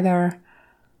of either,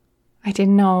 I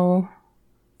didn't know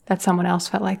that someone else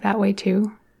felt like that way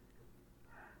too,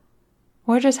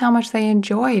 or just how much they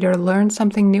enjoyed or learned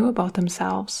something new about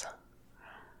themselves.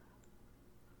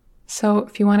 So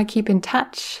if you want to keep in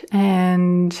touch,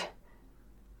 and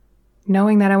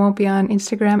knowing that I won't be on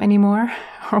Instagram anymore,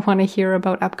 or want to hear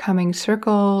about upcoming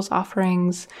circles,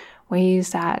 offerings,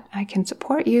 ways that I can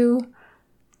support you,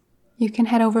 you can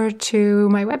head over to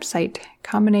my website,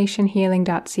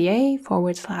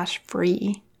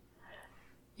 combinationhealing.ca/free.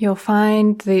 You'll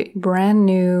find the brand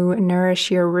new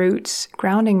Nourish Your Roots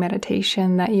grounding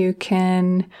meditation that you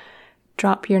can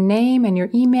drop your name and your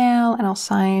email, and I'll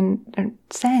send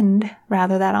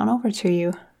that on over to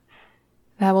you.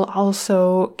 That will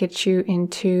also get you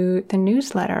into the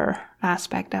newsletter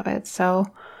aspect of it. So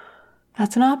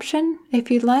that's an option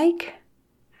if you'd like.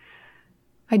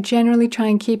 I generally try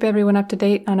and keep everyone up to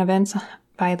date on events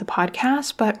via the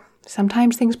podcast, but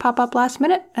sometimes things pop up last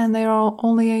minute and they're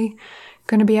only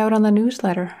going to be out on the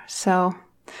newsletter. So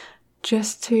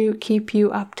just to keep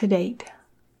you up to date.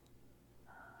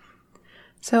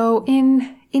 So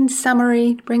in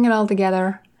summary, bring it all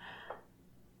together.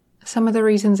 Some of the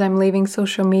reasons I'm leaving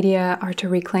social media are to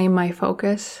reclaim my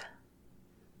focus,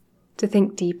 to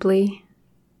think deeply,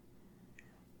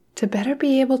 to better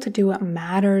be able to do what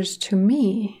matters to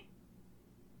me,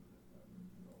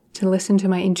 to listen to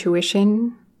my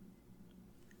intuition,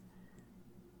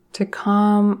 to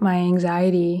calm my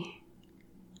anxiety.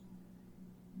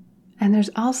 And there's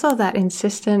also that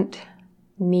insistent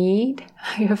need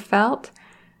I have felt,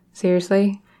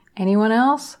 seriously, anyone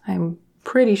else? I'm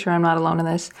pretty sure I'm not alone in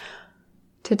this,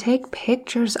 to take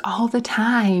pictures all the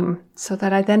time so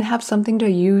that I then have something to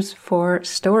use for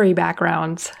story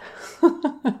backgrounds.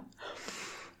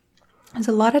 There's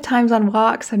a lot of times on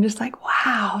walks, I'm just like,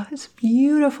 wow, it's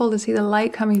beautiful to see the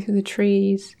light coming through the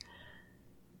trees.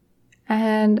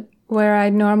 And where I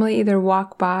normally either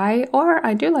walk by, or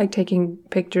I do like taking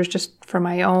pictures just for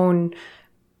my own,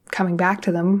 coming back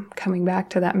to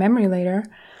that memory later.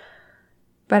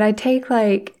 But I take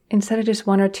instead of just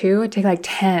 1 or 2, I take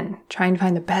 10, trying to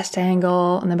find the best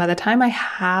angle. And then by the time I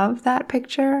have that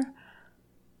picture,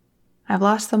 I've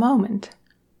lost the moment.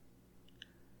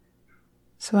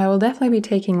 So I will definitely be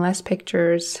taking less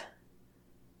pictures.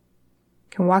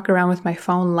 Can walk around with my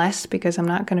phone less because I'm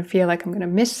not going to feel like I'm going to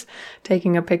miss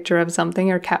taking a picture of something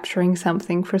or capturing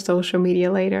something for social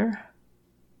media later.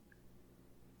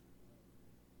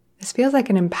 This feels like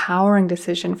an empowering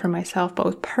decision for myself,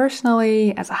 both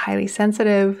personally as a highly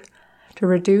sensitive, to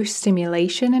reduce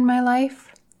stimulation in my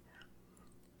life,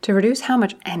 to reduce how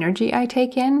much energy I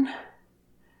take in.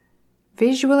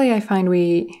 Visually, I find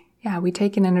we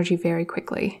take in energy very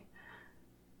quickly.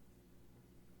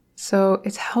 So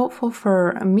it's helpful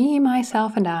for me,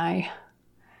 myself, and I,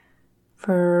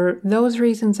 for those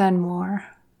reasons and more,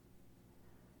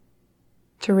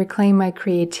 to reclaim my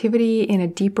creativity in a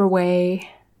deeper way,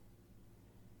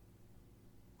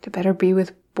 to better be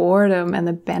with boredom and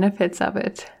the benefits of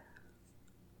it.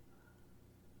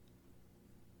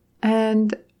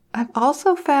 And I've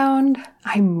also found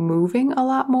I'm moving a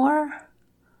lot more.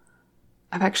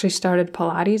 I've actually started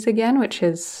Pilates again, which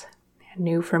is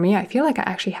new for me. I feel like I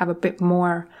actually have a bit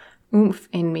more oomph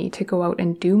in me to go out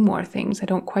and do more things.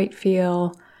 Generally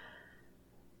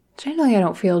I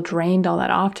don't feel drained all that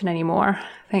often anymore.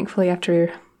 Thankfully,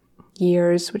 after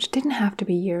years, which didn't have to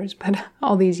be years, but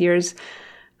all these years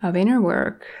of inner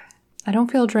work, I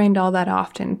don't feel drained all that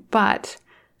often. But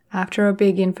after a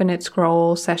big infinite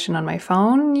scroll session on my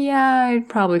phone, I'd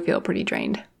probably feel pretty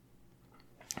drained.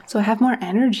 So I have more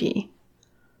energy.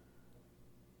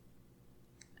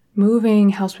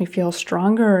 Moving helps me feel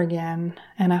stronger again.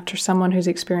 And after someone who's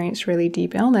experienced really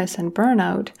deep illness and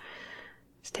burnout,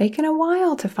 it's taken a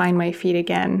while to find my feet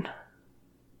again.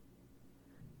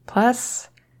 Plus,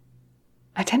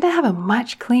 I tend to have a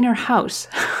much cleaner house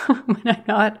when I'm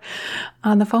not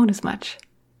on the phone as much.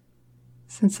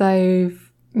 Since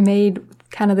I've made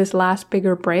kind of this last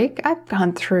bigger break, I've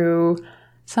gone through,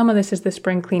 some of this is the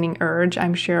spring cleaning urge,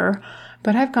 I'm sure,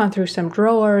 but I've gone through some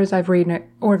drawers, I've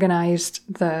reorganized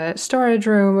the storage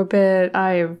room a bit,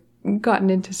 I've gotten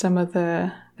into some of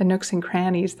the nooks and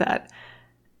crannies that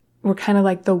were kind of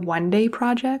like the one-day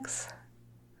projects.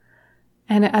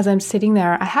 And as I'm sitting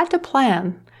there, I had to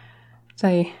plan.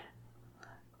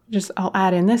 I'll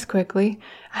add in this quickly.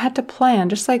 I had to plan,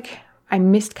 just like I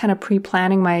missed kind of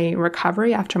pre-planning my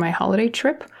recovery after my holiday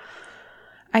trip.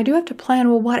 I do have to plan,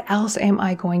 well, what else am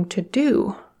I going to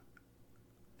do?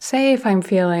 Say if I'm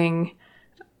feeling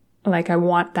like I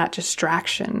want that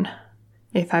distraction,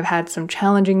 if I've had some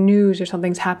challenging news or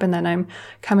something's happened that I'm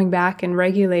coming back and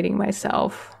regulating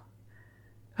myself,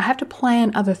 I have to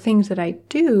plan other things that I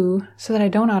do so that I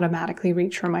don't automatically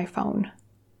reach for my phone.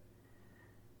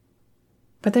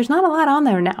 But there's not a lot on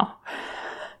there now.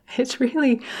 It's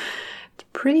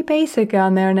pretty basic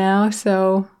on there now,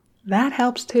 so that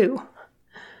helps too.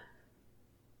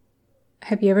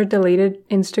 Have you ever deleted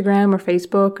Instagram or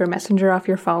Facebook or Messenger off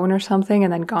your phone or something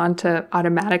and then gone to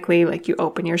automatically, you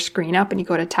open your screen up and you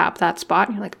go to tap that spot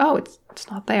and you're like, oh, it's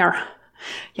not there.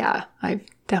 Yeah, I've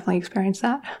definitely experienced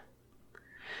that.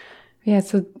 Yeah,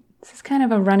 so this is kind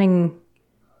of a running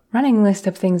list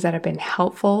of things that have been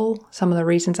helpful, some of the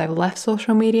reasons I've left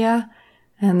social media,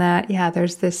 and that,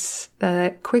 there's this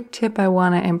quick tip I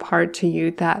want to impart to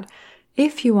you that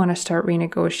if you want to start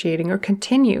renegotiating or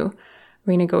continue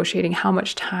renegotiating how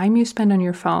much time you spend on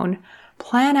your phone,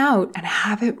 plan out and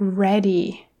have it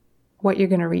ready what you're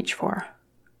going to reach for.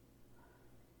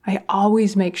 I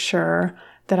always make sure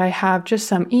that I have just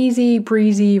some easy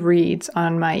breezy reads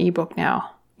on my ebook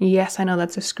now. Yes, I know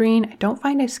that's a screen. I don't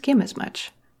find I skim as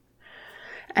much.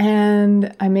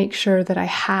 And I make sure that I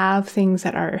have things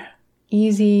that are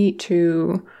easy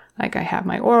to, I have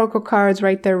my Oracle cards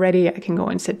right there ready. I can go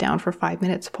and sit down for 5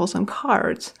 minutes, pull some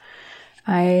cards.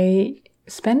 I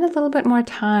spend a little bit more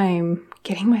time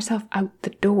getting myself out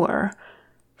the door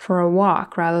for a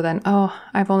walk rather than,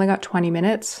 I've only got 20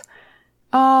 minutes.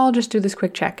 I'll just do this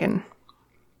quick check-in.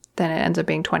 Then it ends up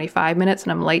being 25 minutes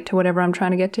and I'm late to whatever I'm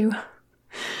trying to get to.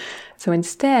 So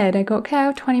instead, I go, okay, I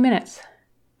have 20 minutes.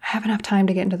 I have enough time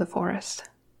to get into the forest.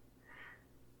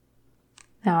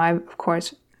 Now, I'm, of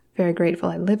course, very grateful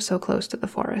I live so close to the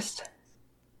forest.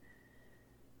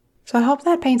 So I hope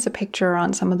that paints a picture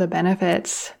on some of the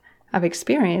benefits I've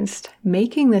experienced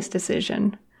making this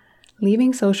decision,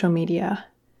 leaving social media,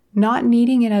 not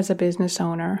needing it as a business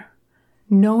owner,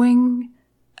 knowing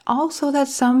also that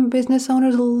some business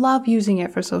owners love using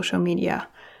it for social media.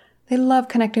 They love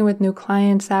connecting with new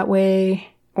clients that way,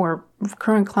 or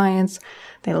current clients.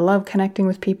 They love connecting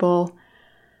with people.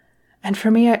 And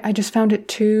for me, I just found it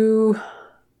too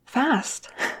fast.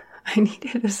 I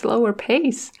needed a slower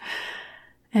pace.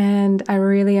 And I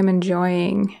really am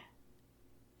enjoying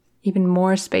even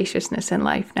more spaciousness in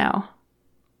life now.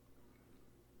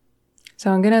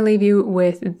 So I'm going to leave you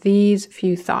with these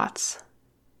few thoughts.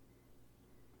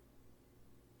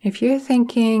 If you're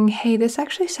thinking, hey, this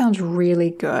actually sounds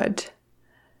really good,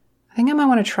 I think I might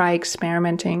want to try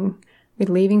experimenting with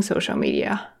leaving social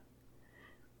media.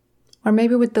 Or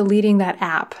maybe with deleting that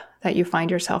app that you find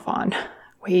yourself on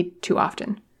way too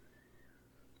often.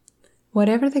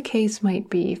 Whatever the case might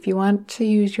be, if you want to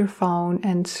use your phone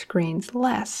and screens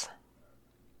less,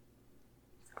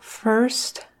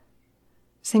 first,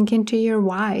 sink into your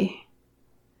why.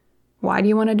 Why do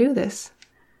you want to do this?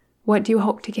 What do you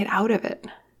hope to get out of it?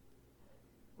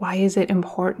 Why is it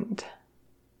important?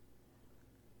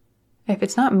 If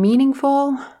it's not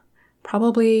meaningful,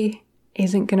 probably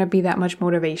isn't going to be that much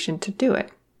motivation to do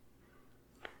it.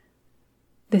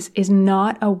 This is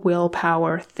not a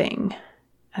willpower thing.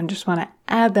 I just want to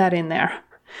add that in there.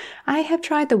 I have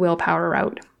tried the willpower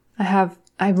route. I've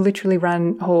literally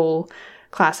run whole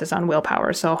classes on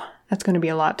willpower, so that's going to be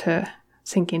a lot to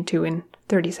sink into in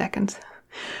 30 seconds.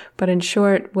 But in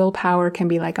short, willpower can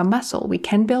be like a muscle. We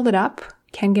can build it up,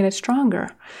 can get it stronger.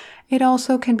 It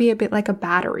also can be a bit like a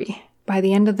battery. By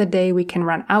the end of the day, we can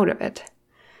run out of it.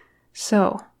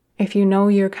 So if you know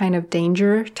your kind of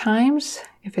danger times,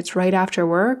 if it's right after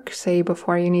work, say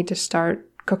before you need to start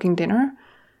cooking dinner,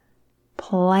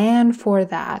 plan for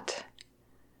that.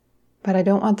 But I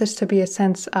don't want this to be a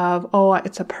sense of, oh,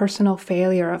 it's a personal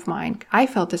failure of mine. I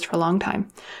felt this for a long time.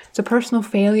 It's a personal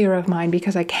failure of mine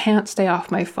because I can't stay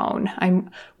off my phone. I'm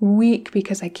weak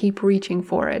because I keep reaching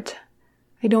for it.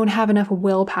 I don't have enough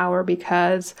willpower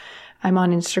because I'm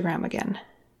on Instagram again.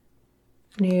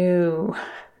 No.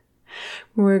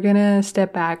 We're going to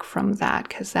step back from that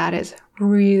because that is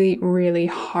really, really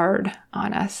hard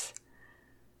on us.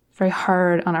 Very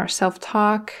hard on our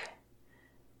self-talk.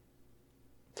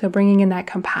 So bringing in that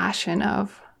compassion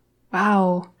of,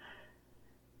 wow,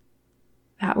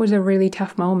 that was a really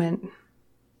tough moment.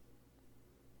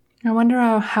 I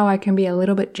wonder how I can be a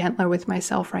little bit gentler with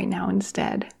myself right now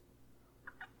instead.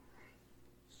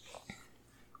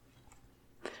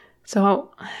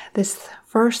 So this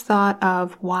first thought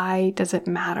of why does it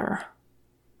matter?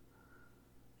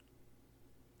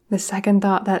 The second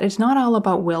thought that it's not all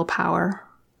about willpower.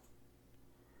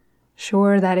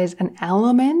 Sure, that is an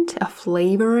element, a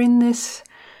flavor in this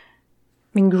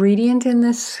ingredient in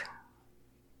this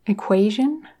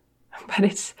equation, but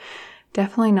it's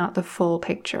definitely not the full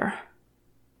picture.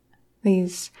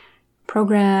 These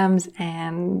programs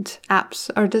and apps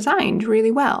are designed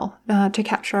really well to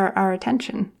capture our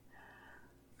attention.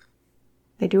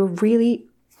 They do a really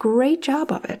great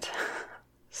job of it.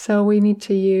 So we need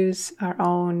to use our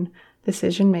own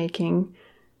decision making,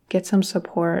 get some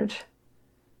support.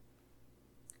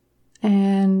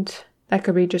 And that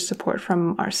could be just support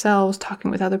from ourselves, talking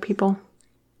with other people.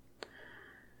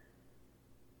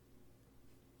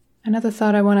 Another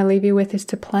thought I want to leave you with is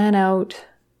to plan out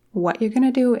what you're going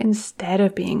to do instead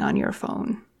of being on your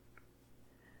phone.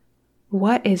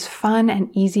 What is fun and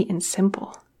easy and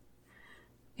simple?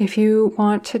 If you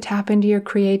want to tap into your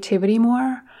creativity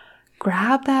more,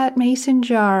 grab that mason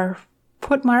jar,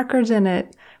 put markers in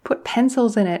it, put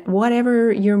pencils in it,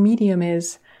 whatever your medium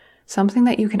is. Something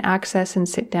that you can access and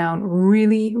sit down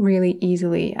really, really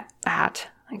easily at,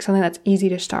 like something that's easy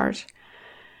to start.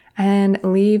 And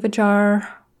leave a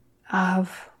jar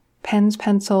of pens,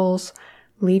 pencils,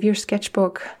 leave your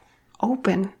sketchbook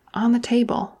open on the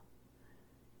table.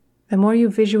 The more you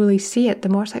visually see it, the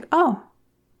more it's like, oh,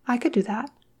 I could do that.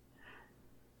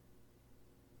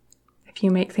 If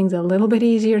you make things a little bit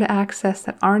easier to access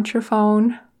that aren't your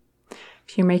phone,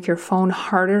 if you make your phone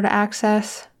harder to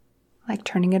access, like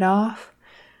turning it off,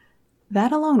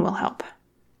 that alone will help.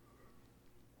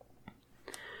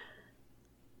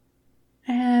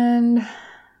 And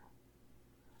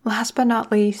last but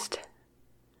not least,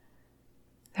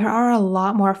 there are a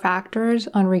lot more factors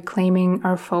on reclaiming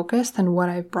our focus than what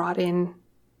I've brought in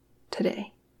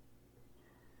today.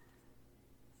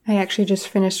 I actually just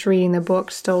finished reading the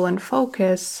book Stolen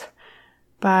Focus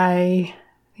by,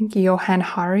 I think, Johann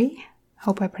Hari.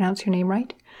 Hope I pronounced your name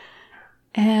right.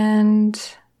 And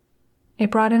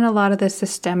it brought in a lot of the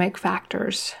systemic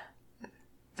factors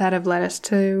that have led us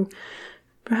to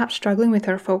perhaps struggling with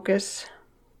our focus.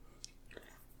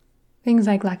 Things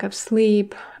like lack of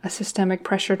sleep, a systemic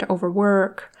pressure to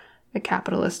overwork, a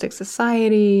capitalistic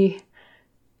society,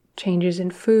 changes in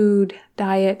food,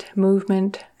 diet,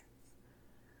 movement.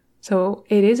 So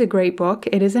it is a great book.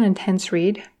 It is an intense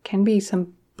read. Can be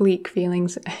some bleak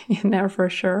feelings in there for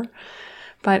sure.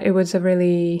 But it was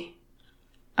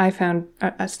I found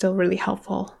a still really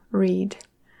helpful read.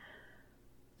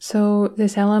 So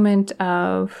this element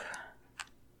of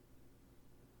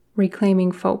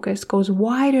reclaiming focus goes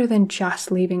wider than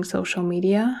just leaving social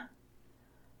media.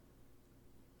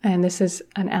 And this is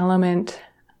an element,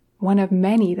 one of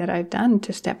many that I've done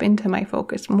to step into my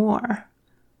focus more,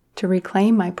 to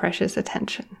reclaim my precious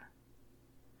attention.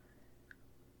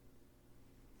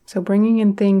 So bringing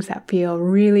in things that feel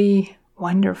really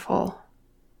wonderful,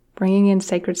 bringing in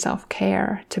sacred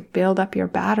self-care to build up your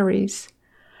batteries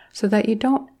so that you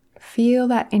don't feel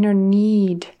that inner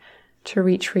need to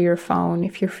reach for your phone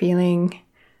if you're feeling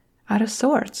out of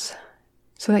sorts,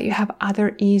 so that you have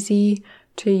other easy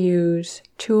to use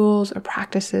tools or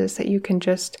practices that you can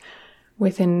just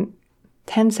within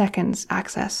 10 seconds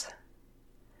access.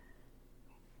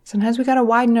 Sometimes we got to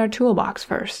widen our toolbox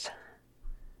first.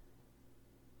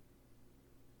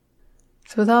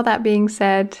 So with all that being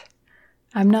said,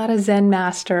 I'm not a Zen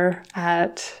master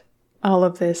at all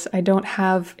of this. I don't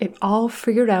have it all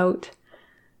figured out,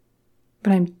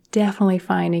 but I'm definitely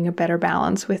finding a better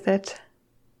balance with it.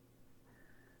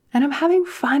 And I'm having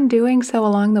fun doing so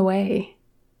along the way.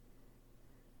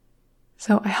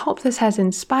 So I hope this has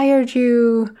inspired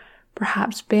you,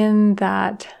 perhaps been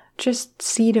that just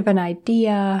seed of an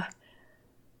idea,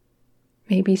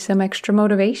 maybe some extra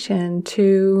motivation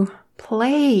to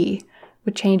play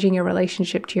with changing your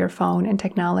relationship to your phone and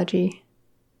technology.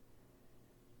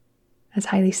 As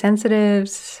highly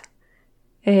sensitives,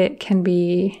 it can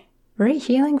be very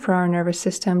healing for our nervous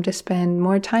system to spend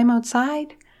more time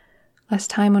outside, less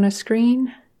time on a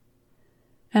screen.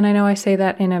 And I know I say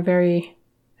that in a very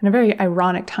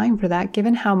ironic time for that,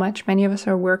 given how much many of us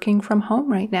are working from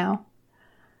home right now.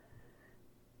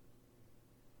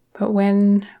 But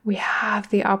when we have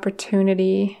the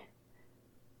opportunity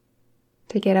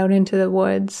to get out into the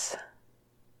woods,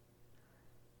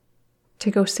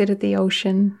 to go sit at the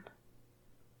ocean,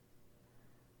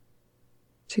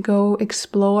 to go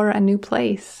explore a new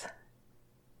place,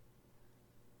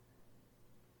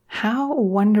 how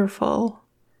wonderful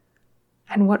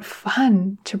and what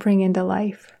fun to bring into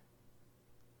life.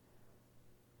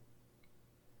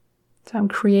 So I'm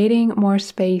creating more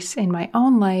space in my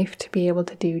own life to be able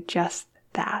to do just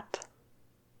that.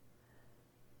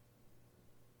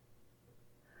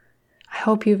 I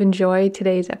hope you've enjoyed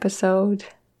today's episode.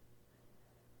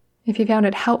 If you found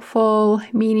it helpful,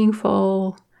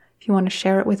 meaningful, if you want to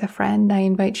share it with a friend, I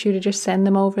invite you to just send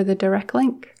them over the direct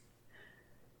link.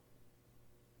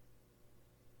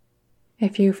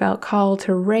 If you felt called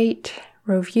to rate,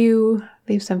 review,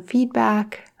 leave some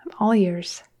feedback, I'm all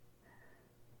ears.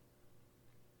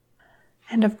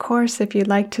 And of course, if you'd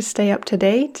like to stay up to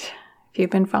date, if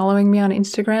you've been following me on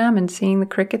Instagram and seeing the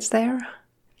crickets there,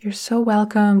 you're so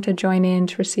welcome to join in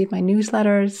to receive my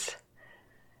newsletters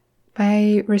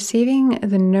by receiving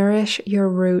the Nourish Your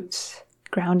Roots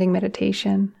grounding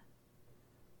meditation.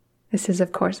 This is,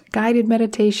 of course, a guided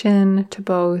meditation to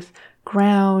both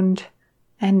ground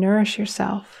and nourish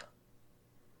yourself.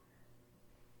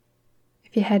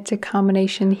 If you head to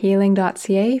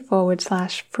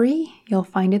combinationhealing.ca/free, you'll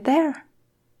find it there.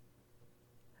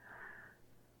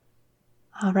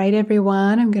 All right,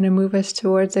 everyone, I'm going to move us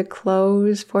towards a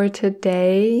close for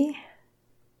today.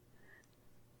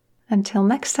 Until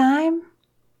next time,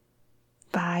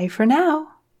 bye for now.